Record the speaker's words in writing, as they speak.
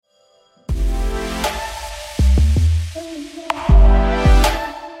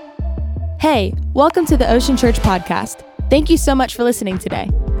Hey, welcome to the Ocean Church podcast. Thank you so much for listening today.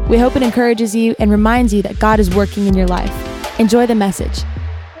 We hope it encourages you and reminds you that God is working in your life. Enjoy the message.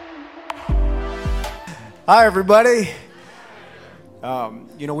 Hi, everybody.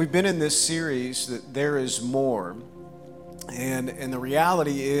 We've been in this series that there is more. And the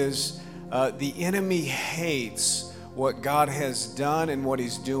reality is the enemy hates what God has done and what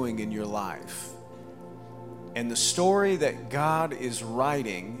he's doing in your life. And the story that God is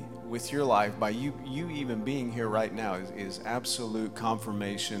writing with your life by you even being here right now is absolute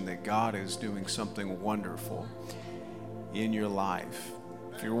confirmation that God is doing something wonderful in your life.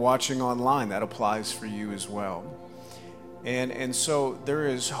 If you're watching online, that applies for you as well. And so there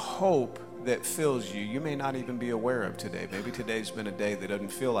is hope that fills you. You may not even be aware of today. Maybe today's been a day that doesn't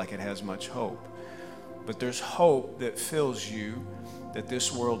feel like it has much hope. But there's hope that fills you that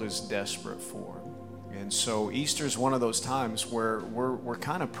this world is desperate for. And so Easter is one of those times where we're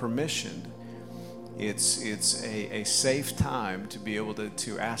kind of permissioned. It's a safe time to be able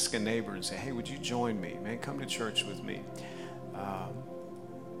to ask a neighbor and say, hey, would you join me? Man, come to church with me.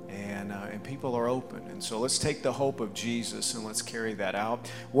 And people are open. And so let's take the hope of Jesus and let's carry that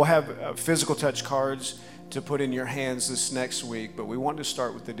out. We'll have physical touch cards to put in your hands this next week, but we want to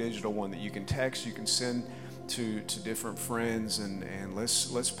start with the digital one that you can text, you can send to different friends, and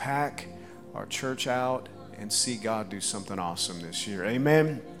let's pack our church out and see God do something awesome this year.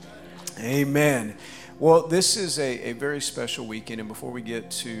 Amen. Amen. Well, this is a very special weekend, and before we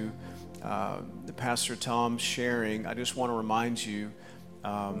get to the Pastor Tom sharing, I just want to remind you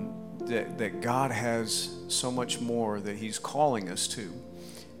that God has so much more that he's calling us to.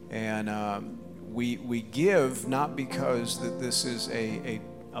 And we give not because that this is a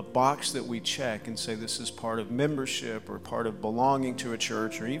box that we check and say this is part of membership or part of belonging to a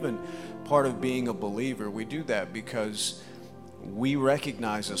church or even part of being a believer. We do that because we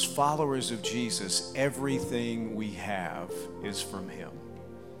recognize as followers of Jesus, everything we have is from him.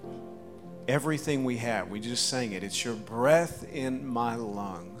 Everything we have, we just sang it. It's your breath in my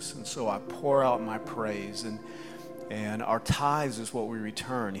lungs. And so I pour out my praise. And our tithes is what we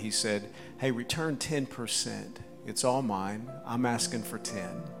return. He said, hey, return 10%. It's all mine. I'm asking for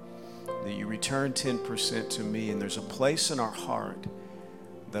 10. That you return 10% to me. And there's a place in our heart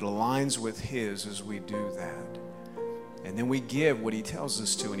that aligns with his as we do that. And then we give what he tells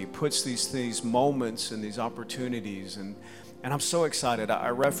us to. And he puts these moments and these opportunities. And I'm so excited. I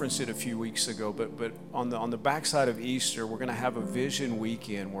referenced it a few weeks ago. But on the backside of Easter, we're going to have a vision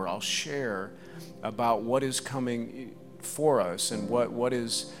weekend where I'll share about what is coming for us and what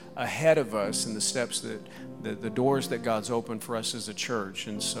is ahead of us and the steps that the doors that God's opened for us as a church.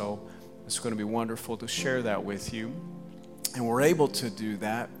 And so it's going to be wonderful to share that with you. And we're able to do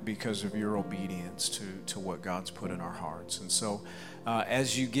that because of your obedience to what God's put in our hearts. And so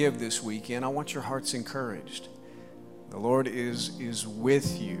as you give this weekend, I want your hearts encouraged. The Lord is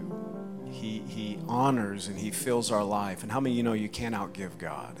with you. He honors and he fills our life. And how many of you know you can't outgive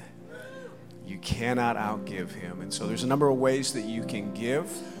God? You cannot outgive him. And so there's a number of ways that you can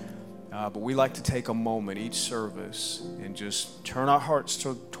give. But we like to take a moment each service and just turn our hearts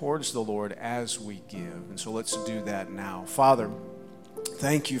towards the Lord as we give. And so let's do that now. Father,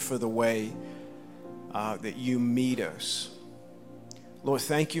 thank you for the way that you meet us. Lord,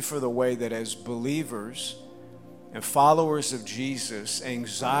 thank you for the way that as believers and followers of Jesus,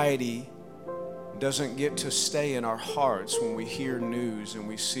 anxiety doesn't get to stay in our hearts when we hear news and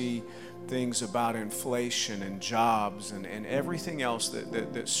we see things about inflation and jobs and everything else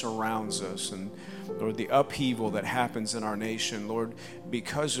that surrounds us, and Lord, the upheaval that happens in our nation. Lord,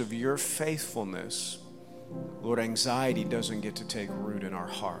 because of your faithfulness, Lord, anxiety doesn't get to take root in our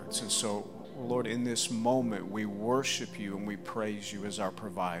hearts. And so, Lord, in this moment, we worship you and we praise you as our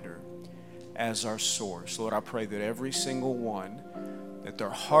provider, as our source. Lord, I pray that every single one, that their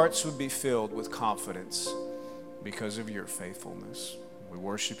hearts would be filled with confidence because of your faithfulness. We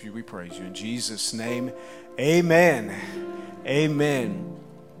worship you, we praise you. In Jesus' name, amen. Amen.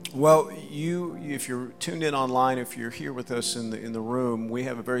 Well, if you're tuned in online, if you're here with us in the room, we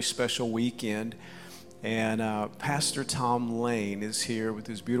have a very special weekend. And Pastor Tom Lane is here with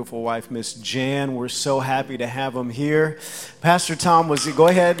his beautiful wife, Miss Jan. We're so happy to have him here. Pastor Tom go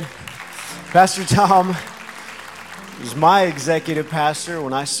ahead. Pastor Tom was my executive pastor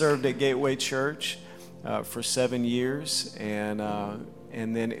when I served at Gateway Church for 7 years.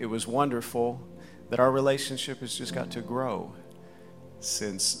 And then it was wonderful that our relationship has just got to grow.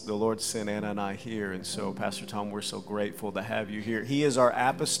 since the Lord sent Anna and I here. And so, Pastor Tom, we're so grateful to have you here. He is our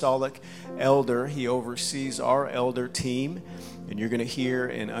apostolic elder. He oversees our elder team. And you're going to hear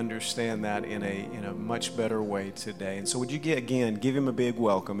and understand that in a much better way today. And so would you give him a big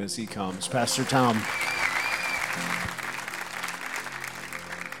welcome as he comes. Pastor Tom.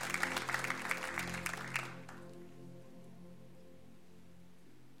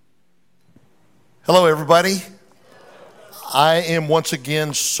 Hello, everybody. I am once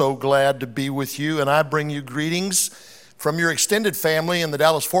again so glad to be with you, and I bring you greetings from your extended family in the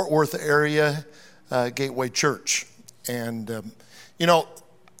Dallas-Fort Worth area, Gateway Church. And,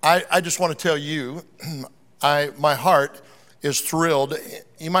 I just want to tell you, my heart is thrilled.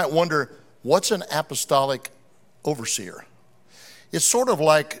 You might wonder, what's an apostolic overseer? It's sort of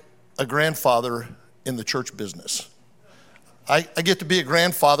like a grandfather in the church business. I get to be a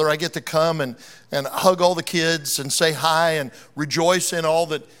grandfather. I get to come and hug all the kids and say hi and rejoice in all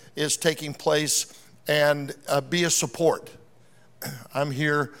that is taking place and be a support. I'm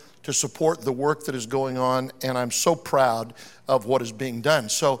here to support the work that is going on, and I'm so proud of what is being done.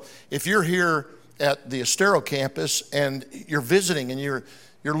 So if you're here at the Estero campus and you're visiting and you're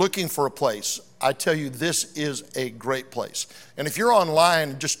looking for a place, I tell you, this is a great place. And if you're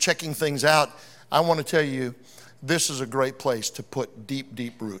online just checking things out, I want to tell you, this is a great place to put deep,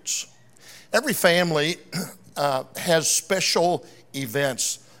 deep roots. Every family has special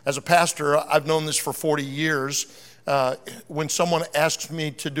events. As a pastor, I've known this for 40 years. When someone asks me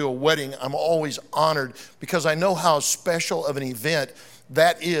to do a wedding, I'm always honored because I know how special of an event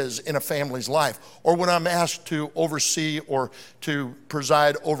that is in a family's life. Or when I'm asked to oversee or to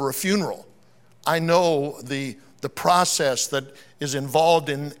preside over a funeral, I know the process that is involved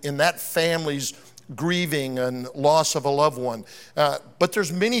in that family's grieving and loss of a loved one. But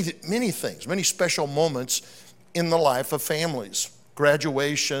there's many things, many special moments in the life of families.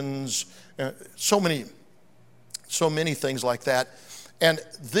 Graduations, so many things like that. And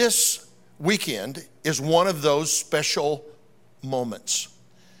this weekend is one of those special moments.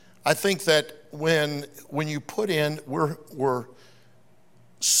 I think that when you put in, we're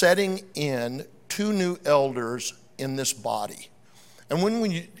setting in 2 new elders in this body. And when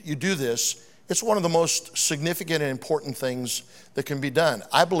you do this, it's one of the most significant and important things that can be done.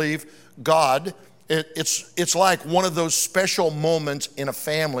 I believe God, it's like one of those special moments in a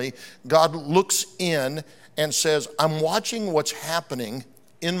family. God looks in and says, I'm watching what's happening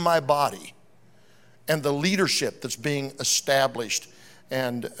in my body and the leadership that's being established.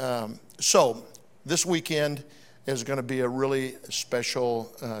 And so this weekend is going to be a really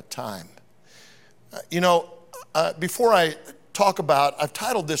special time. Before I talk about, I've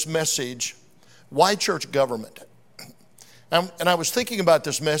titled this message, Why Church Government? And I was thinking about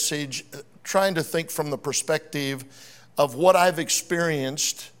this message, trying to think from the perspective of what I've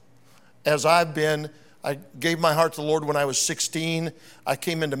experienced as I gave my heart to the Lord when I was 16. I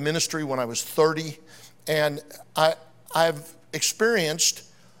came into ministry when I was 30. And I've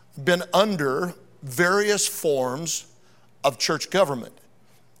been under various forms of church government.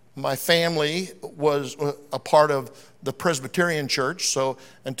 My family was a part of the Presbyterian church, so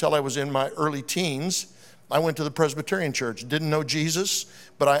until I was in my early teens, I went to the Presbyterian church. Didn't know Jesus,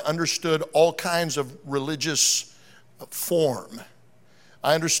 but I understood all kinds of religious form.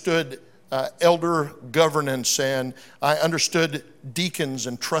 I understood elder governance, and I understood deacons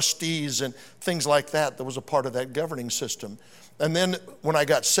and trustees and things like that. That was a part of that governing system. And then when I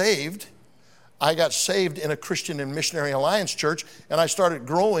got saved in a Christian and Missionary Alliance church, and I started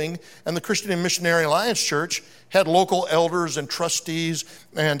growing, and the Christian and Missionary Alliance church had local elders and trustees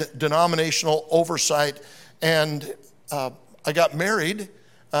and denominational oversight. And I got married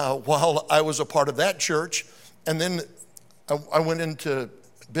while I was a part of that church, and then I went into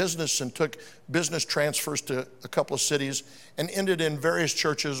business and took business transfers to a couple of cities and ended in various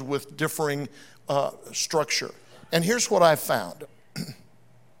churches with differing structure. And here's what I found.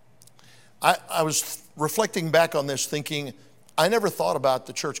 I was reflecting back on this thinking, I never thought about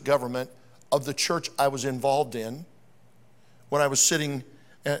the church government of the church I was involved in when I was sitting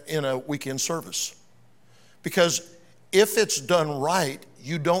in a weekend service. Because if it's done right,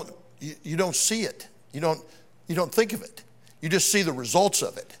 you don't see it. You don't think of it. You just see the results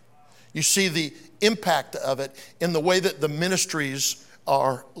of it. You see the impact of it in the way that the ministries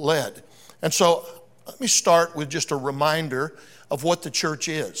are led. And so let me start with just a reminder of what the church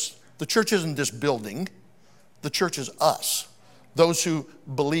is. The church isn't this building. The church is us, those who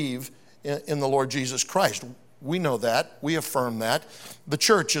believe in the Lord Jesus Christ. We know that. We affirm that. The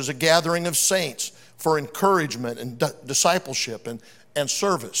church is a gathering of saints for encouragement and discipleship and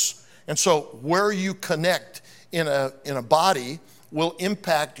service. And so where you connect in a body will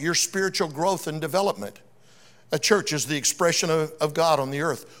impact your spiritual growth and development. A church is the expression of God on the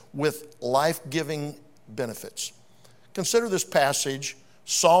earth with life-giving benefits. Consider this passage,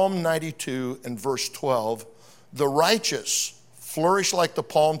 Psalm 92 and verse 12. The righteous flourish like the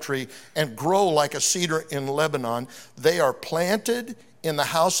palm tree and grow like a cedar in Lebanon. They are planted in the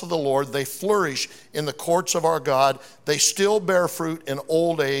house of the Lord. They flourish in the courts of our God. They still bear fruit in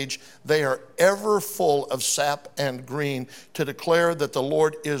old age. They are ever full of sap and green, to declare that the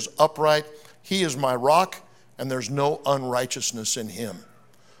Lord is upright. He is my rock, and there's no unrighteousness in him.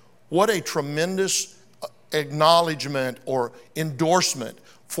 What a tremendous acknowledgement or endorsement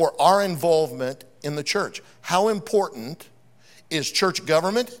for our involvement in the church. How important is church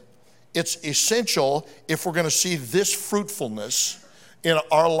government? It's essential if we're going to see this fruitfulness in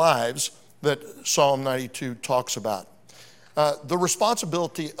our lives that Psalm 92 talks about. The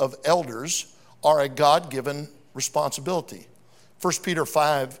responsibility of elders are a God-given responsibility. 1 Peter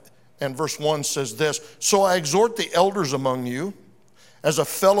 5 and verse 1 says this, so I exhort the elders among you as a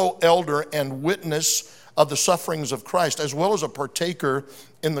fellow elder and witness of the sufferings of Christ, as well as a partaker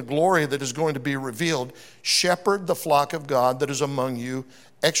in the glory that is going to be revealed. Shepherd the flock of God that is among you,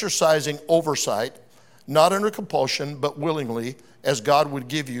 exercising oversight, not under compulsion, but willingly, as God would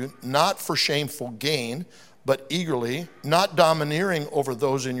give you, not for shameful gain, but eagerly, not domineering over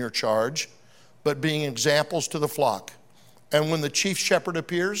those in your charge, but being examples to the flock. And when the chief shepherd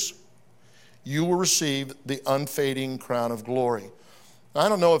appears, you will receive the unfading crown of glory. I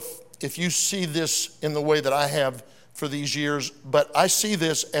don't know if you see this in the way that I have for these years, but I see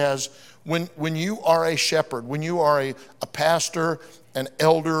this as when you are a shepherd, when you are a pastor, an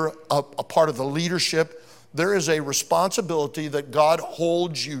elder, a part of the leadership, there is a responsibility that God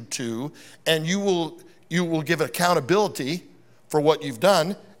holds you to, and you will give accountability for what you've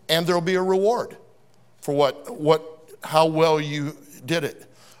done, and there'll be a reward for how well you did it.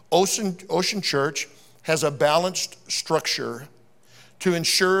 Ocean Church has a balanced structure to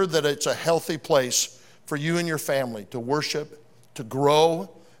ensure that it's a healthy place for you and your family to worship, to grow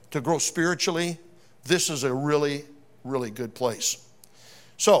spiritually. This is a really, really good place.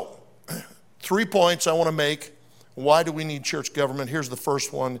 So, 3 points I want to make. Why do we need church government? Here's the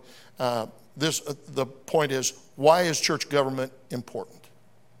first one. The point is, why is church government important?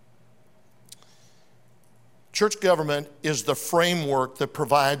 Church government is the framework that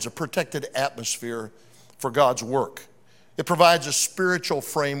provides a protected atmosphere for God's work. It provides a spiritual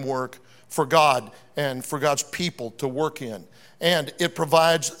framework for God and for God's people to work in. And it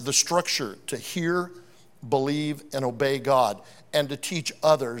provides the structure to hear, believe, and obey God, and to teach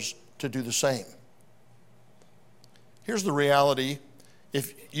others to do the same. Here's the reality.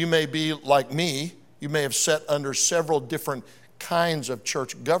 If you may be like me, you may have sat under several different kinds of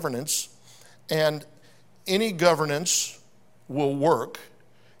church governance, and any governance will work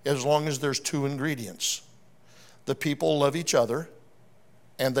as long as there's two ingredients. The people love each other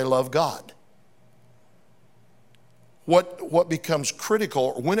and they love God. What becomes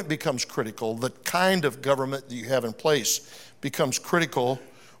critical, or when it becomes critical, the kind of government that you have in place becomes critical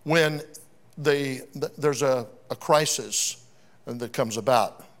when there's a crisis that comes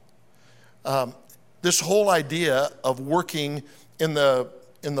about. This whole idea of working in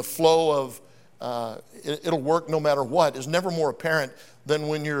the flow of it'll work no matter what is never more apparent than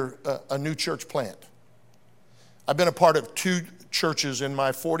when you're a new church plant. I've been a part of 2 churches in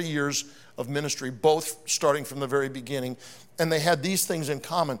my 40 years of ministry, both starting from the very beginning, and they had these things in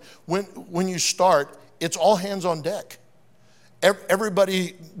common. When you start, it's all hands on deck.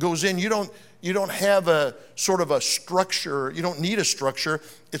 Everybody goes in. You don't have a sort of a structure. You don't need a structure.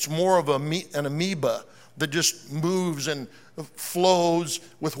 It's more of an amoeba that just moves and flows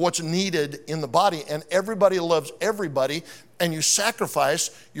with what's needed in the body, and everybody loves everybody, and you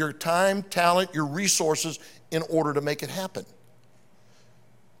sacrifice your time, talent, your resources in order to make it happen.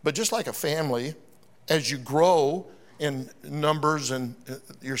 But just like a family, as you grow in numbers and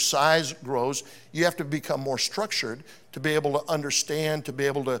your size grows, you have to become more structured to be able to understand, to be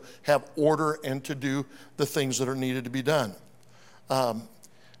able to have order, and to do the things that are needed to be done.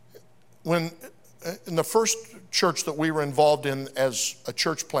 In the first church that we were involved in as a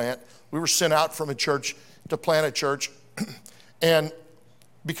church plant, we were sent out from a church to plant a church. And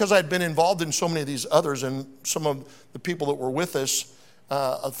because I'd been involved in so many of these others and some of the people that were with us,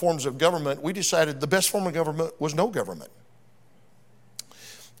 forms of government, we decided the best form of government was no government.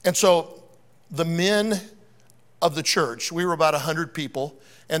 And so the men of the church, we were about 100 people,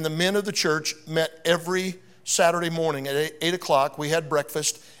 and the men of the church met every Saturday morning at 8 o'clock. We had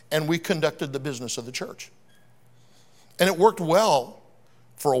breakfast, and we conducted the business of the church. And it worked well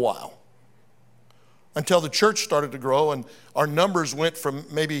for a while. until the church started to grow and our numbers went from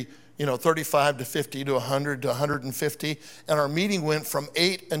maybe 35 to 50 to 100 to 150, and our meeting went from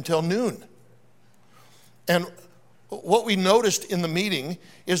 8 until noon. And what we noticed in the meeting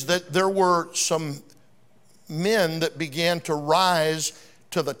is that there were some men that began to rise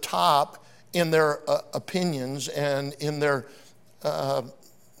to the top in their opinions, and in their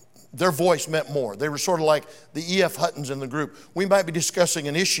voice meant more. They were sort of like the E.F. Huttons in the group. We might be discussing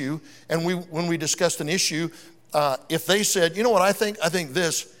an issue, and when we discussed an issue, if they said, you know what I think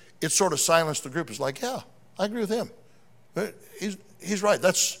this, it sort of silenced the group. It's like, yeah, I agree with him. He's right.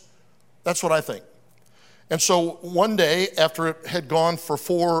 That's what I think. And so one day, after it had gone for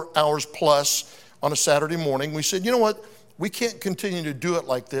 4 hours plus on a Saturday morning, we said, you know what? We can't continue to do it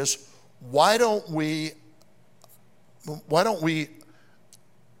like this. Why don't we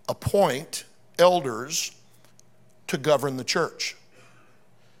appoint elders to govern the church?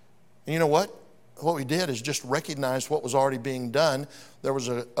 And you know what? What we did is just recognize what was already being done. There was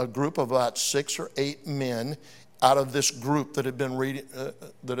a group of about 6 or 8 men out of this group that had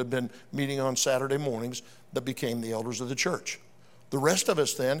been meeting on Saturday mornings that became the elders of the church. The rest of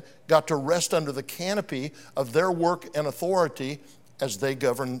us then got to rest under the canopy of their work and authority as they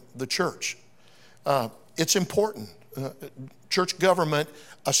govern the church. It's important. Church government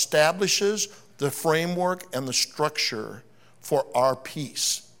establishes the framework and the structure for our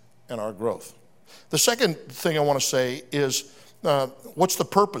peace and our growth. The second thing I want to say is, what's the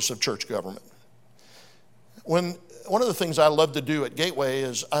purpose of church government? One of the things I love to do at Gateway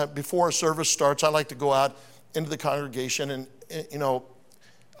is before a service starts, I like to go out into the congregation, and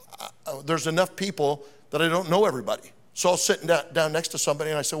there's enough people that I don't know everybody. So I'll sit down next to somebody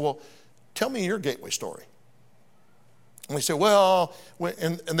and I say, well, tell me your Gateway story. And they say, well,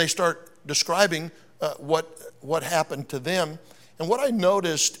 and they start describing what happened to them. And what I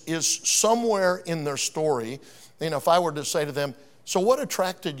noticed is somewhere in their story, if I were to say to them, so what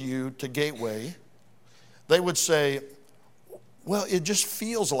attracted you to Gateway? They would say, well, it just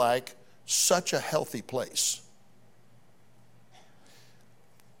feels like such a healthy place.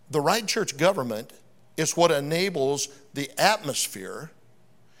 The right church government is what enables the atmosphere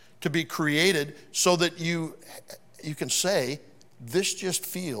to be created so that you can say, this just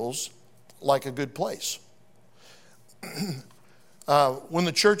feels like a good place. When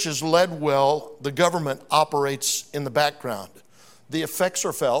the church is led well, the government operates in the background. The effects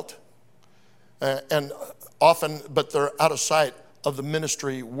are felt, and often, but they're out of sight of the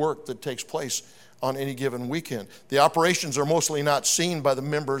ministry work that takes place on any given weekend. The operations are mostly not seen by the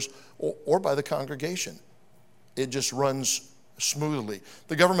members or by the congregation. It just runs smoothly.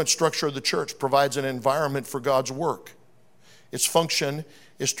 The government structure of the church provides an environment for God's work. Its function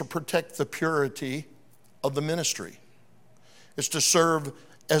is to protect the purity of the ministry. It's to serve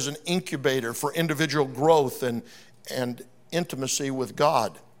as an incubator for individual growth and intimacy with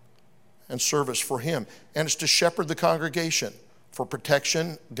God and service for Him. And it's to shepherd the congregation for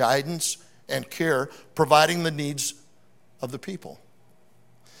protection, guidance, and care, providing the needs of the people.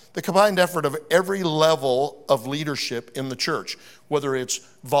 The combined effort of every level of leadership in the church, whether it's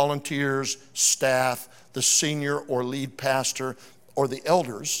volunteers, staff, the senior or lead pastor, or the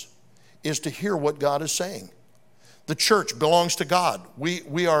elders, is to hear what God is saying. The church belongs to God.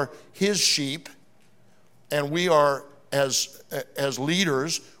 We are His sheep, and we are, as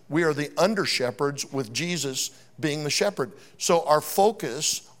leaders, we are the under shepherds with Jesus being the shepherd. So our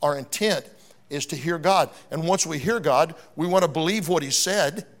focus, our intent is to hear God. And once we hear God, we want to believe what He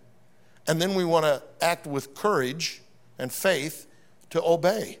said, and then we want to act with courage and faith to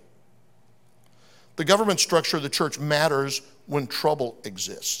obey. The government structure of the church matters when trouble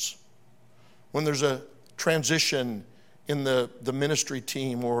exists. When there's a transition in the ministry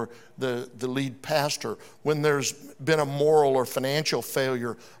team or the lead pastor, when there's been a moral or financial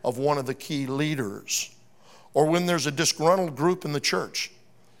failure of one of the key leaders, or when there's a disgruntled group in the church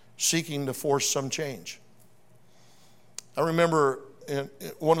seeking to force some change. I remember in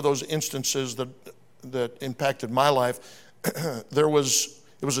one of those instances that impacted my life, it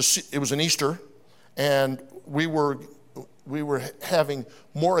was an Easter, and we were having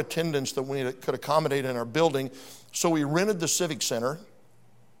more attendance than we could accommodate in our building. So we rented the Civic Center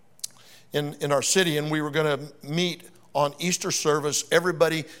in our city, and we were going to meet on Easter service,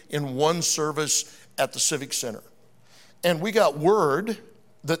 everybody in one service at the Civic Center. And we got word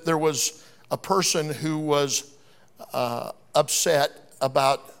that there was a person who was upset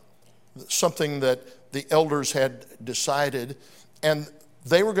about something that the elders had decided, and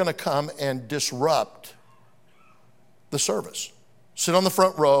they were going to come and disrupt the service. Sit on the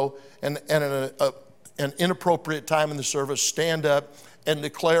front row and at an inappropriate time in the service, stand up and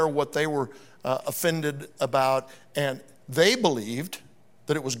declare what they were offended about, and they believed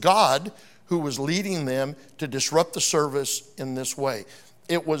that it was God who was leading them to disrupt the service in this way.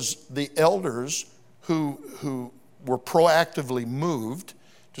 It was the elders who were proactively moved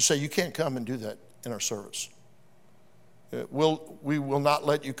to say, you can't come and do that in our service. We will not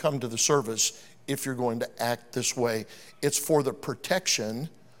let you come to the service if you're going to act this way. It's for the protection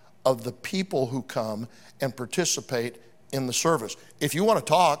of the people who come and participate in the service. If you want to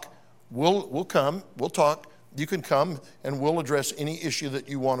talk, we'll come, we'll talk. You can come and we'll address any issue that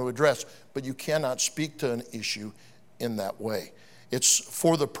you want to address, but you cannot speak to an issue in that way. It's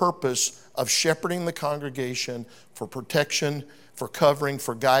for the purpose of shepherding the congregation, for protection, for covering,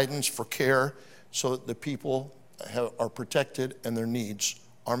 for guidance, for care, so that the people are protected and their needs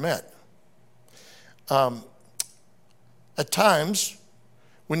are met. At times,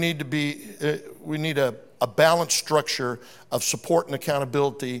 we need a balanced structure of support and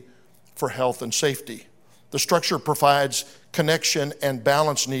accountability for health and safety. The structure provides connection and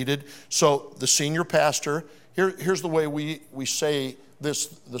balance needed. So the senior pastor, here's the way we say this,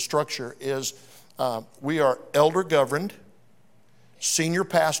 the structure is, we are elder governed, senior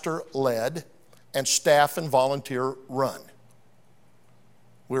pastor led, and staff and volunteer run.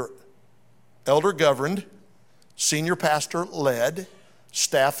 We're elder governed, senior pastor led,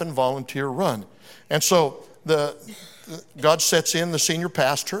 staff and volunteer run. And so God sets in the senior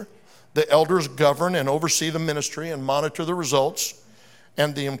pastor. The elders govern and oversee the ministry and monitor the results.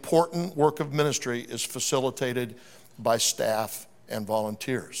 And the important work of ministry is facilitated by staff and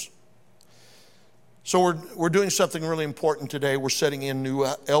volunteers. So we're doing something really important today. We're setting in new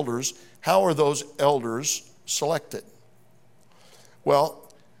elders. How are those elders selected?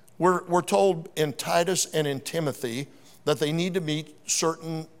 Well, we're told in Titus and in Timothy that they need to meet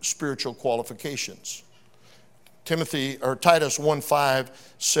certain spiritual qualifications. Titus 1:5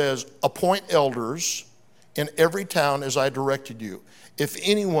 says, appoint elders in every town as I directed you. If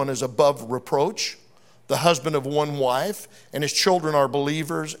anyone is above reproach, the husband of one wife, and his children are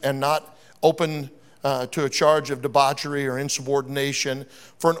believers and not open to a charge of debauchery or insubordination,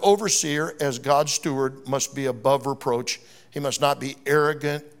 for an overseer as God's steward must be above reproach. He must not be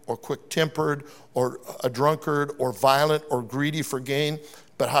arrogant or quick-tempered or a drunkard or violent or greedy for gain,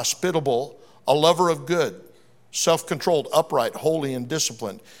 but hospitable, a lover of good, self-controlled, upright, holy, and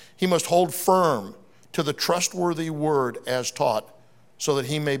disciplined. He must hold firm to the trustworthy word as taught, so that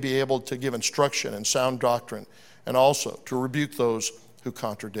he may be able to give instruction and sound doctrine, and also to rebuke those who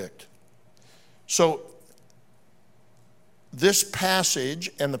contradict. So this passage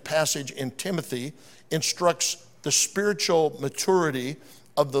and the passage in Timothy instructs the spiritual maturity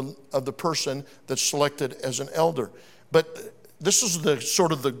of the person that's selected as an elder. But this is the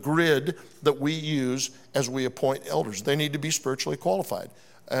sort of the grid that we use as we appoint elders. They need to be spiritually qualified.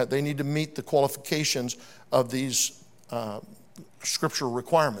 They need to meet the qualifications of these scriptural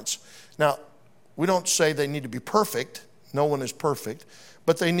requirements. Now, we don't say they need to be perfect. No one is perfect.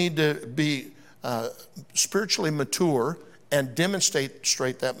 But they need to be spiritually mature and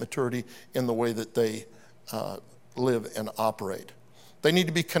demonstrate that maturity in the way that they live and operate. They need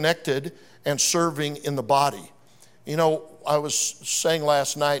to be connected and serving in the body. You know, I was saying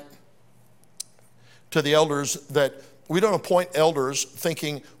last night to the elders that we don't appoint elders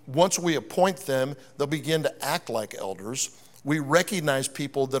thinking once we appoint them, they'll begin to act like elders. We recognize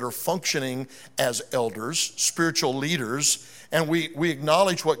people that are functioning as elders, spiritual leaders, and we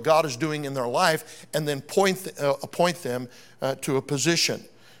acknowledge what God is doing in their life and then appoint them to a position.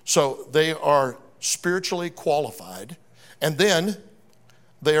 So they are spiritually qualified, and then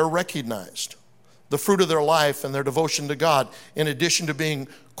they are recognized. The fruit of their life and their devotion to God, in addition to being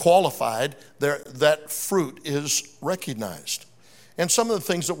qualified, that fruit is recognized. And some of the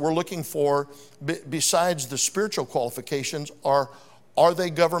things that we're looking for, besides the spiritual qualifications, are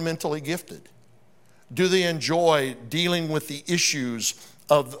they governmentally gifted? Do they enjoy dealing with the issues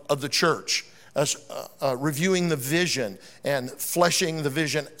of the church? Reviewing the vision and fleshing the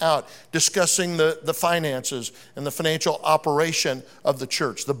vision out, discussing the finances and the financial operation of the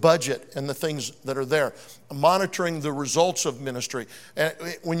church, the budget and the things that are there, monitoring the results of ministry. And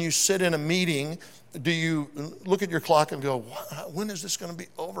when you sit in a meeting, do you look at your clock and go, when is this going to be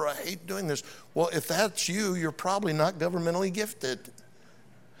over? I hate doing this. Well, if that's you, you're probably not governmentally gifted.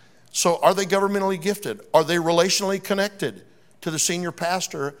 So are they governmentally gifted? Are they relationally connected to the senior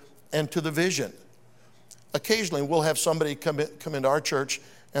pastor and to the vision? Occasionally we'll have somebody come into our church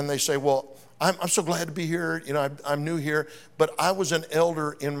and they say, well, I'm so glad to be here. You know, I'm new here, but I was an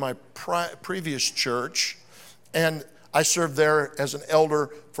elder in my previous church, and I served there as an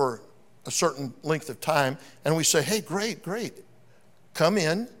elder for a certain length of time. And we say, hey, great. Come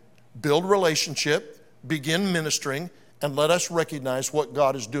in, build relationship, begin ministering, and let us recognize what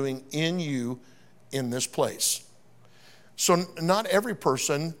God is doing in you in this place. So not every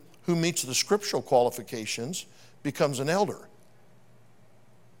person who meets the scriptural qualifications becomes an elder.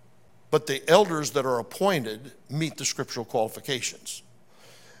 But the elders that are appointed meet the scriptural qualifications.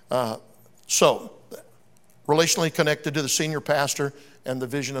 So, relationally connected to the senior pastor and the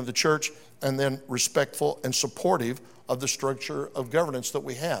vision of the church, and then respectful and supportive of the structure of governance that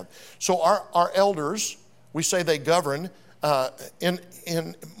we have. So our elders, we say they govern.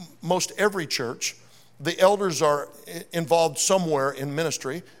 In most every church, the elders are involved somewhere in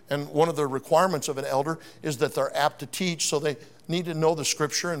ministry, and one of the requirements of an elder is that they're apt to teach, so they need to know the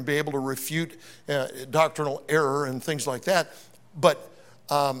scripture and be able to refute doctrinal error and things like that. But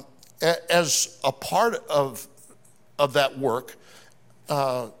as a part of that work,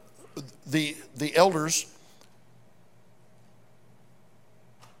 the elders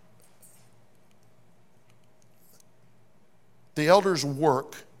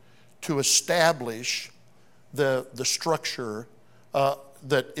work to establish the structure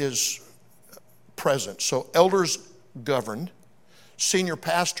that is present. So elders govern, senior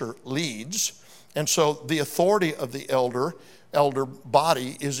pastor leads, and so the authority of the elder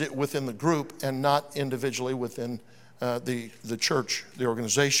body is it within the group and not individually within the church, the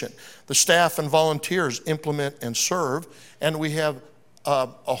organization. The staff and volunteers implement and serve, and we have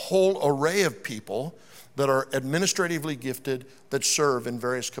a whole array of people that are administratively gifted that serve in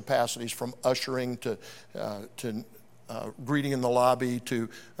various capacities, from ushering to greeting in the lobby to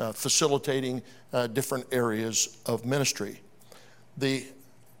facilitating different areas of ministry. The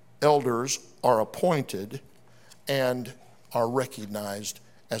elders are appointed and are recognized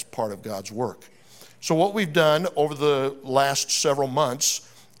as part of God's work. So what we've done over the last several months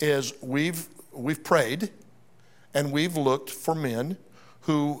is we've prayed and we've looked for men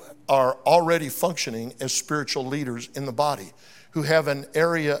who are already functioning as spiritual leaders in the body, who have an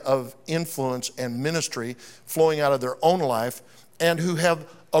area of influence and ministry flowing out of their own life, and who have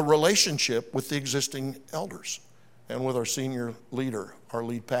a relationship with the existing elders and with our senior leader, our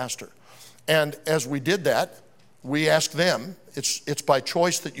lead pastor. And as we did that, we asked them, it's by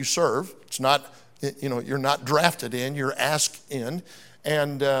choice that you serve. It's not, you're not drafted in, you're asked in.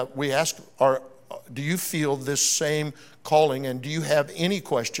 And we asked, do you feel this same calling, and do you have any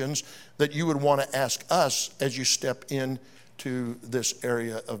questions that you would want to ask us as you step into this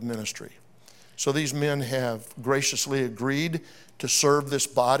area of ministry? So these men have graciously agreed to serve this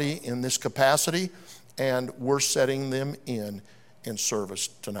body in this capacity, and we're setting them in service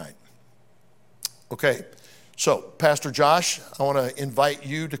tonight. Okay, so Pastor Josh, I want to invite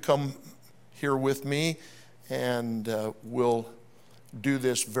you to come here with me, and we'll do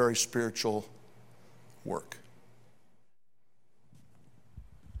this very spiritual work.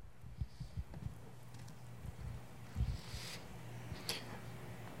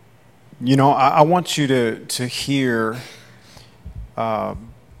 You know, I want you to hear,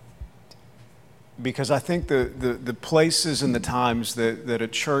 because I think the places and the times that a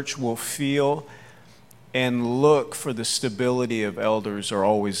church will feel and look for the stability of elders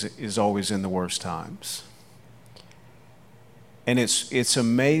is always in the worst times. And it's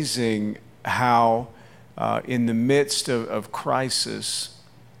amazing how in the midst of crisis,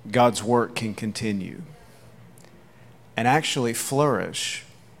 God's work can continue and actually flourish.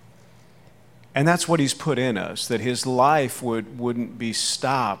 And that's what he's put in us, that his life wouldn't be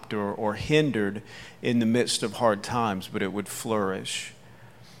stopped or hindered in the midst of hard times, but it would flourish.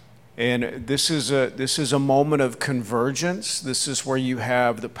 And this is a moment of convergence. This is where you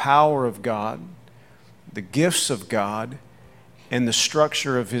have the power of God, the gifts of God, and the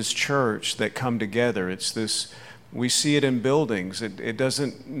structure of his church that come together. It's this, we see it in buildings. It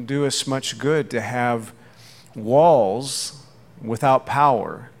doesn't do us much good to have walls without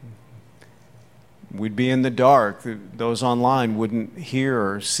power. We'd be in the dark. Those online wouldn't hear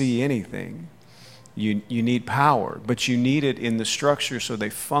or see anything. You need power, but you need it in the structure so they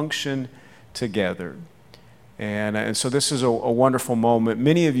function together. And so this is a wonderful moment.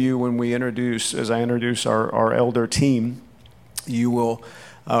 Many of you, when as I introduce our elder team, you will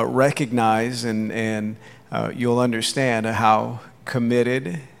recognize and you'll understand how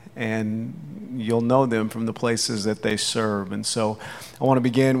committed, and you'll know them from the places that they serve. And so I want to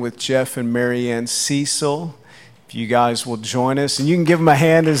begin with Jeff and Marianne Cecil. If you guys will join us, and you can give them a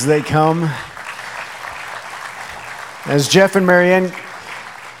hand as they come. As Jeff and Marianne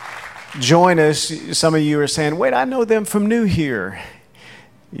join us, some of you are saying, wait, I know them from New Here.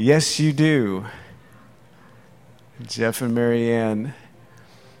 Yes, you do. Jeff and Marianne.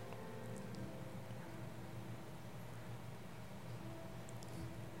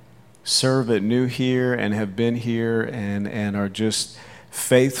 serve at New here and have been here and are just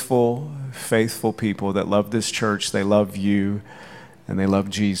faithful people that love this church. They love you, and they love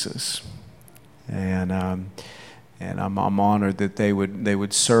Jesus. And I'm honored that they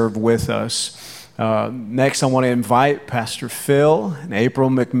would serve with us. Next, I want to invite Pastor Phil and April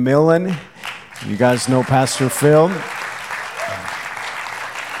McMillan. You guys know Pastor Phil.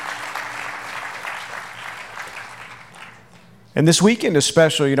 And this weekend is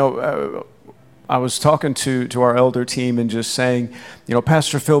special. I was talking to our elder team and just saying,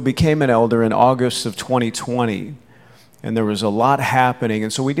 Pastor Phil became an elder in August of 2020, and there was a lot happening.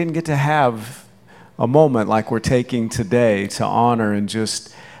 And so we didn't get to have a moment like we're taking today to honor and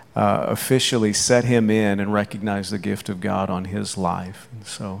just officially set him in and recognize the gift of God on his life. And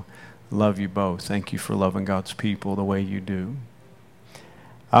so love you both. Thank you for loving God's people the way you do.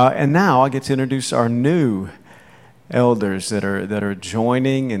 And now I get to introduce our new elders that are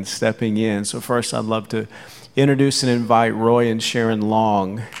joining and stepping in. So first, I'd love to introduce and invite Roy and Sharon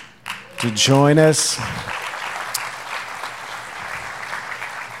Long to join us.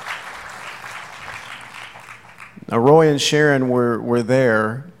 Now, Roy and Sharon were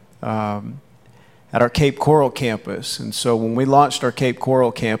there at our Cape Coral campus. And so when we launched our Cape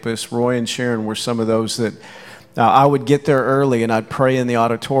Coral campus, Roy and Sharon were some of those that I would get there early and I'd pray in the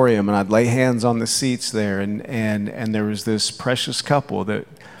auditorium and I'd lay hands on the seats there. And there was this precious couple that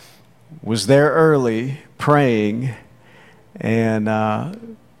was there early praying,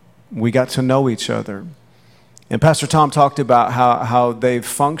 and we got to know each other. And Pastor Tom talked about how they've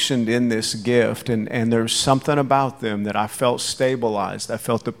functioned in this gift, and there's something about them that I felt stabilized. I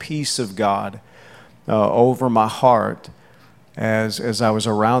felt the peace of God over my heart as I was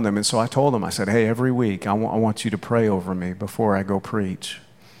around them. And so I told them, I said, hey, every week I want you to pray over me before I go preach.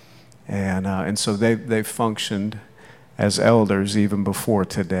 And so they've functioned as elders even before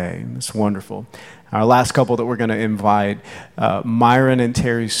today. It's wonderful. Our last couple that we're going to invite, Myron and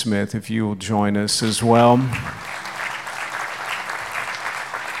Terry Smith, if you will join us as well.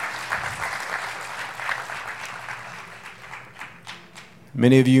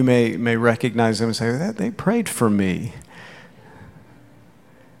 Many of you may recognize them and say, they prayed for me.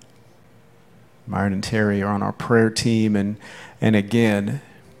 Myron and Terry are on our prayer team, and again,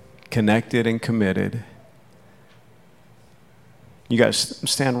 connected and committed. You guys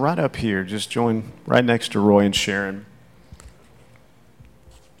stand right up here. Just join right next to Roy and Sharon.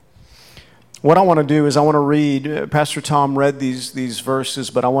 What I want to do is I want to read, Pastor Tom read these verses,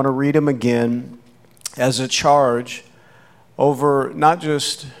 but I want to read them again as a charge over not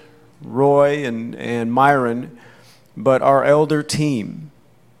just Roy and Myron, but our elder team.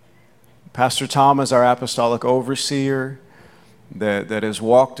 Pastor Tom is our apostolic overseer that has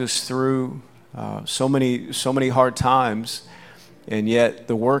walked us through so many hard times, and yet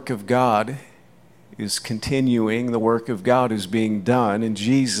the work of God is continuing. The work of God is being done, and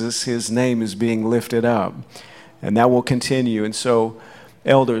Jesus, his name, is being lifted up, and that will continue. And so,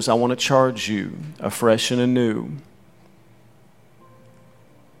 elders, I want to charge you afresh and anew.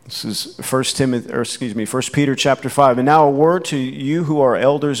 This is 1 Peter chapter 5. And now a word to you who are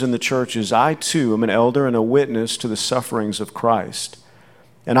elders in the churches. I too am an elder and a witness to the sufferings of Christ.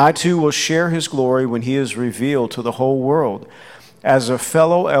 And I too will share his glory when he is revealed to the whole world. As a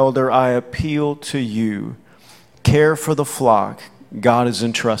fellow elder, I appeal to you. Care for the flock God has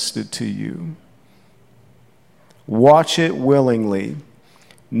entrusted to you. Watch it willingly,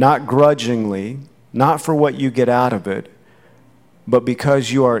 not grudgingly, not for what you get out of it, but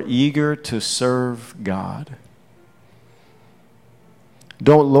because you are eager to serve God.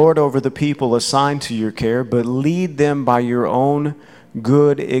 Don't lord over the people assigned to your care, but lead them by your own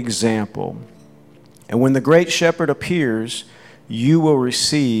good example. And when the great shepherd appears, you will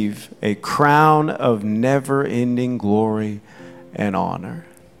receive a crown of never-ending glory and honor.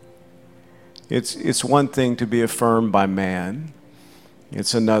 It's one thing to be affirmed by man.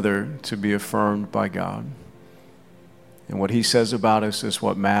 It's another to be affirmed by God. And what he says about us is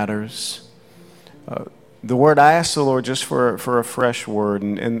what matters. The word, I asked the Lord just for a fresh word,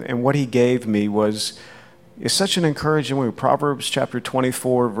 and what he gave me is such an encouraging word. Proverbs chapter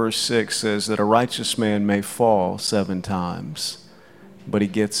 24, verse 6 says that a righteous man may fall 7 times, but he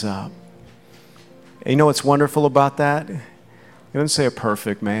gets up. And you know what's wonderful about that? It doesn't say a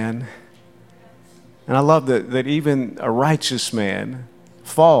perfect man. And I love that even a righteous man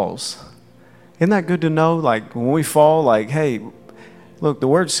falls. Isn't that good to know? Like when we fall, like, hey, look, the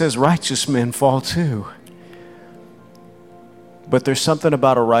word says righteous men fall too. But there's something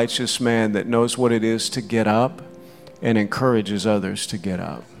about a righteous man that knows what it is to get up and encourages others to get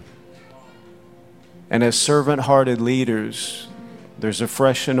up. And as servant-hearted leaders, There's a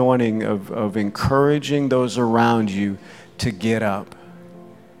fresh anointing of encouraging those around you to get up.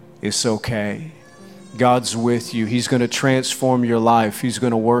 It's okay. God's with you. He's going to transform your life. He's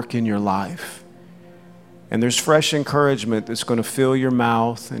going to work in your life. And there's fresh encouragement that's going to fill your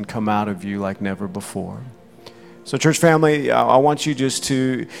mouth and come out of you like never before. So church family, I want you just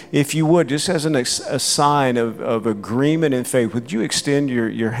to, if you would, just as a sign of agreement and faith, would you extend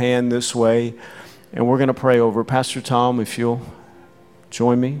your hand this way? And we're going to pray over. Pastor Tom, if you'll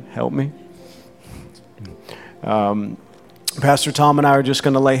join me, help me. Pastor Tom and I are just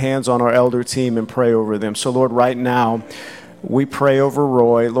going to lay hands on our elder team and pray over them. So, Lord, right now, we pray over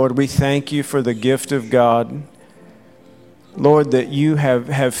Roy. Lord, we thank you for the gift of God. Lord, that you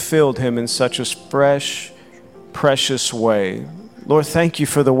have filled him in such a fresh, precious way. Lord, thank you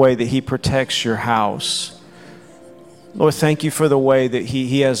for the way that he protects your house. Lord, thank you for the way that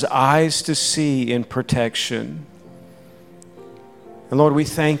he has eyes to see in protection. And Lord, we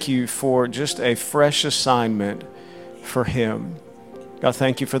thank you for just a fresh assignment for him. God,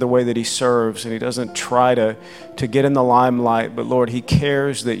 thank you for the way that he serves, and he doesn't try to get in the limelight, but Lord, he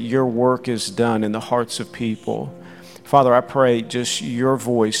cares that your work is done in the hearts of people. Father, I pray just your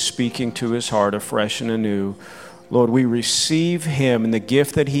voice speaking to his heart afresh and anew. Lord, we receive him and the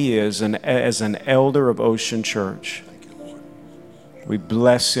gift that he is as an elder of Ocean Church. We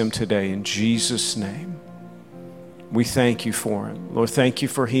bless him today in Jesus' name. We thank you for him. Lord, thank you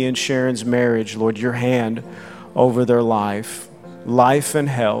for he and Sharon's marriage. Lord, your hand over their life and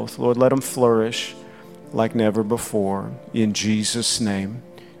health. Lord, let them flourish like never before. In Jesus' name.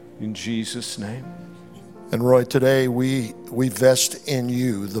 In Jesus' name. And Roy, today we vest in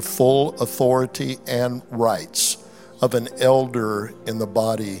you the full authority and rights of an elder in the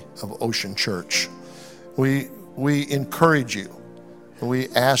body of Ocean Church. We encourage you, and we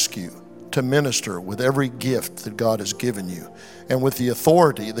ask you to minister with every gift that God has given you, and with the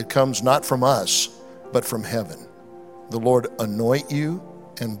authority that comes not from us, but from heaven. The Lord anoint you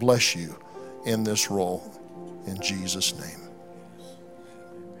and bless you in this role. In Jesus' name.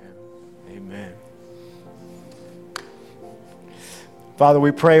 Amen. Father,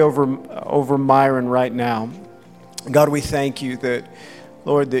 we pray over Myron right now. God, we thank you that,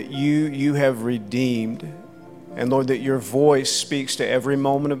 Lord, that you have redeemed, and Lord, that your voice speaks to every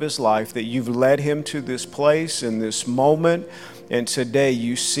moment of his life, that you've led him to this place in this moment, and today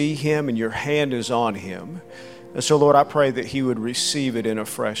you see him and your hand is on him. And so, Lord, I pray that he would receive it in a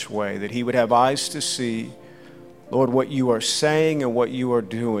fresh way, that he would have eyes to see, Lord, what you are saying and what you are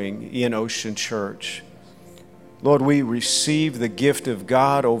doing in Ocean Church. Lord, we receive the gift of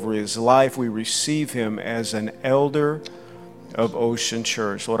God over his life. We receive him as an elder of Ocean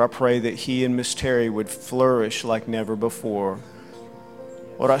Church. Lord, I pray that he and Miss Terry would flourish like never before.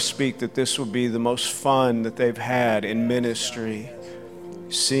 Lord, I speak that this would be the most fun that they've had in ministry,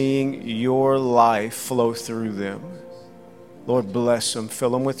 seeing your life flow through them. Lord, bless them. Fill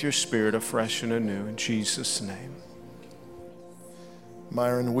them with your spirit afresh and anew. In Jesus' name.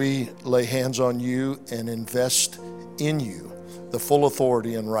 Myron, we lay hands on you and invest in you the full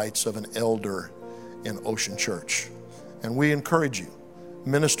authority and rights of an elder in Ocean Church. And we encourage you,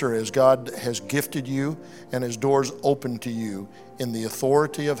 minister as God has gifted you and his doors open to you in the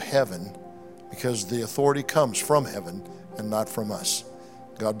authority of heaven, because the authority comes from heaven and not from us.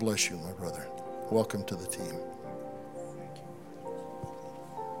 God bless you, my brother. Welcome to the team.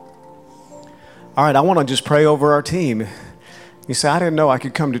 All right, I want to just pray over our team. You say, I didn't know I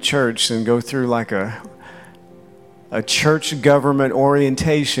could come to church and go through like a church government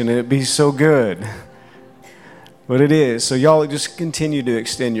orientation and it'd be so good. But it is. So y'all just continue to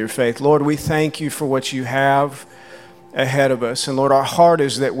extend your faith. Lord, we thank you for what you have ahead of us. And Lord, our heart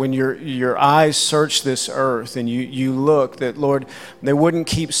is that when your eyes search this earth and you look, that Lord, they wouldn't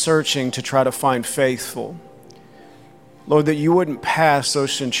keep searching to try to find faithful. Lord, that you wouldn't pass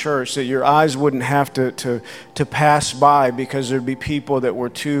Ocean Church, that your eyes wouldn't have to pass by because there'd be people that were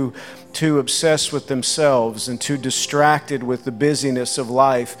too obsessed with themselves and too distracted with the busyness of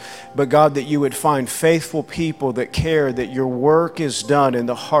life. But God, that you would find faithful people that care that your work is done in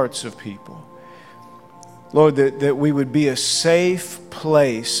the hearts of people. Lord, that we would be a safe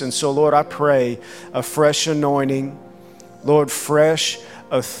place. And so, Lord, I pray a fresh anointing, Lord, fresh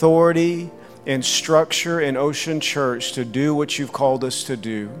authority and structure in Ocean Church to do what you've called us to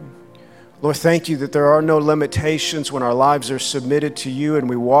do. Lord, thank you that there are no limitations when our lives are submitted to you and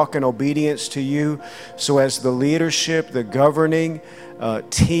we walk in obedience to you. So as the leadership, the governing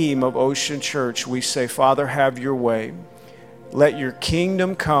team of Ocean Church, we say, Father, have your way. Let your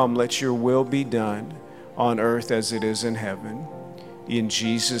kingdom come. Let your will be done on earth as it is in heaven. In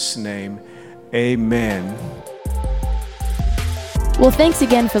Jesus' name, amen. Well, thanks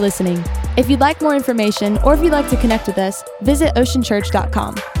again for listening. If you'd like more information or if you'd like to connect with us, visit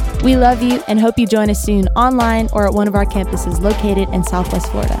oceanchurch.com. We love you and hope you join us soon online or at one of our campuses located in Southwest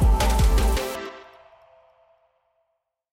Florida.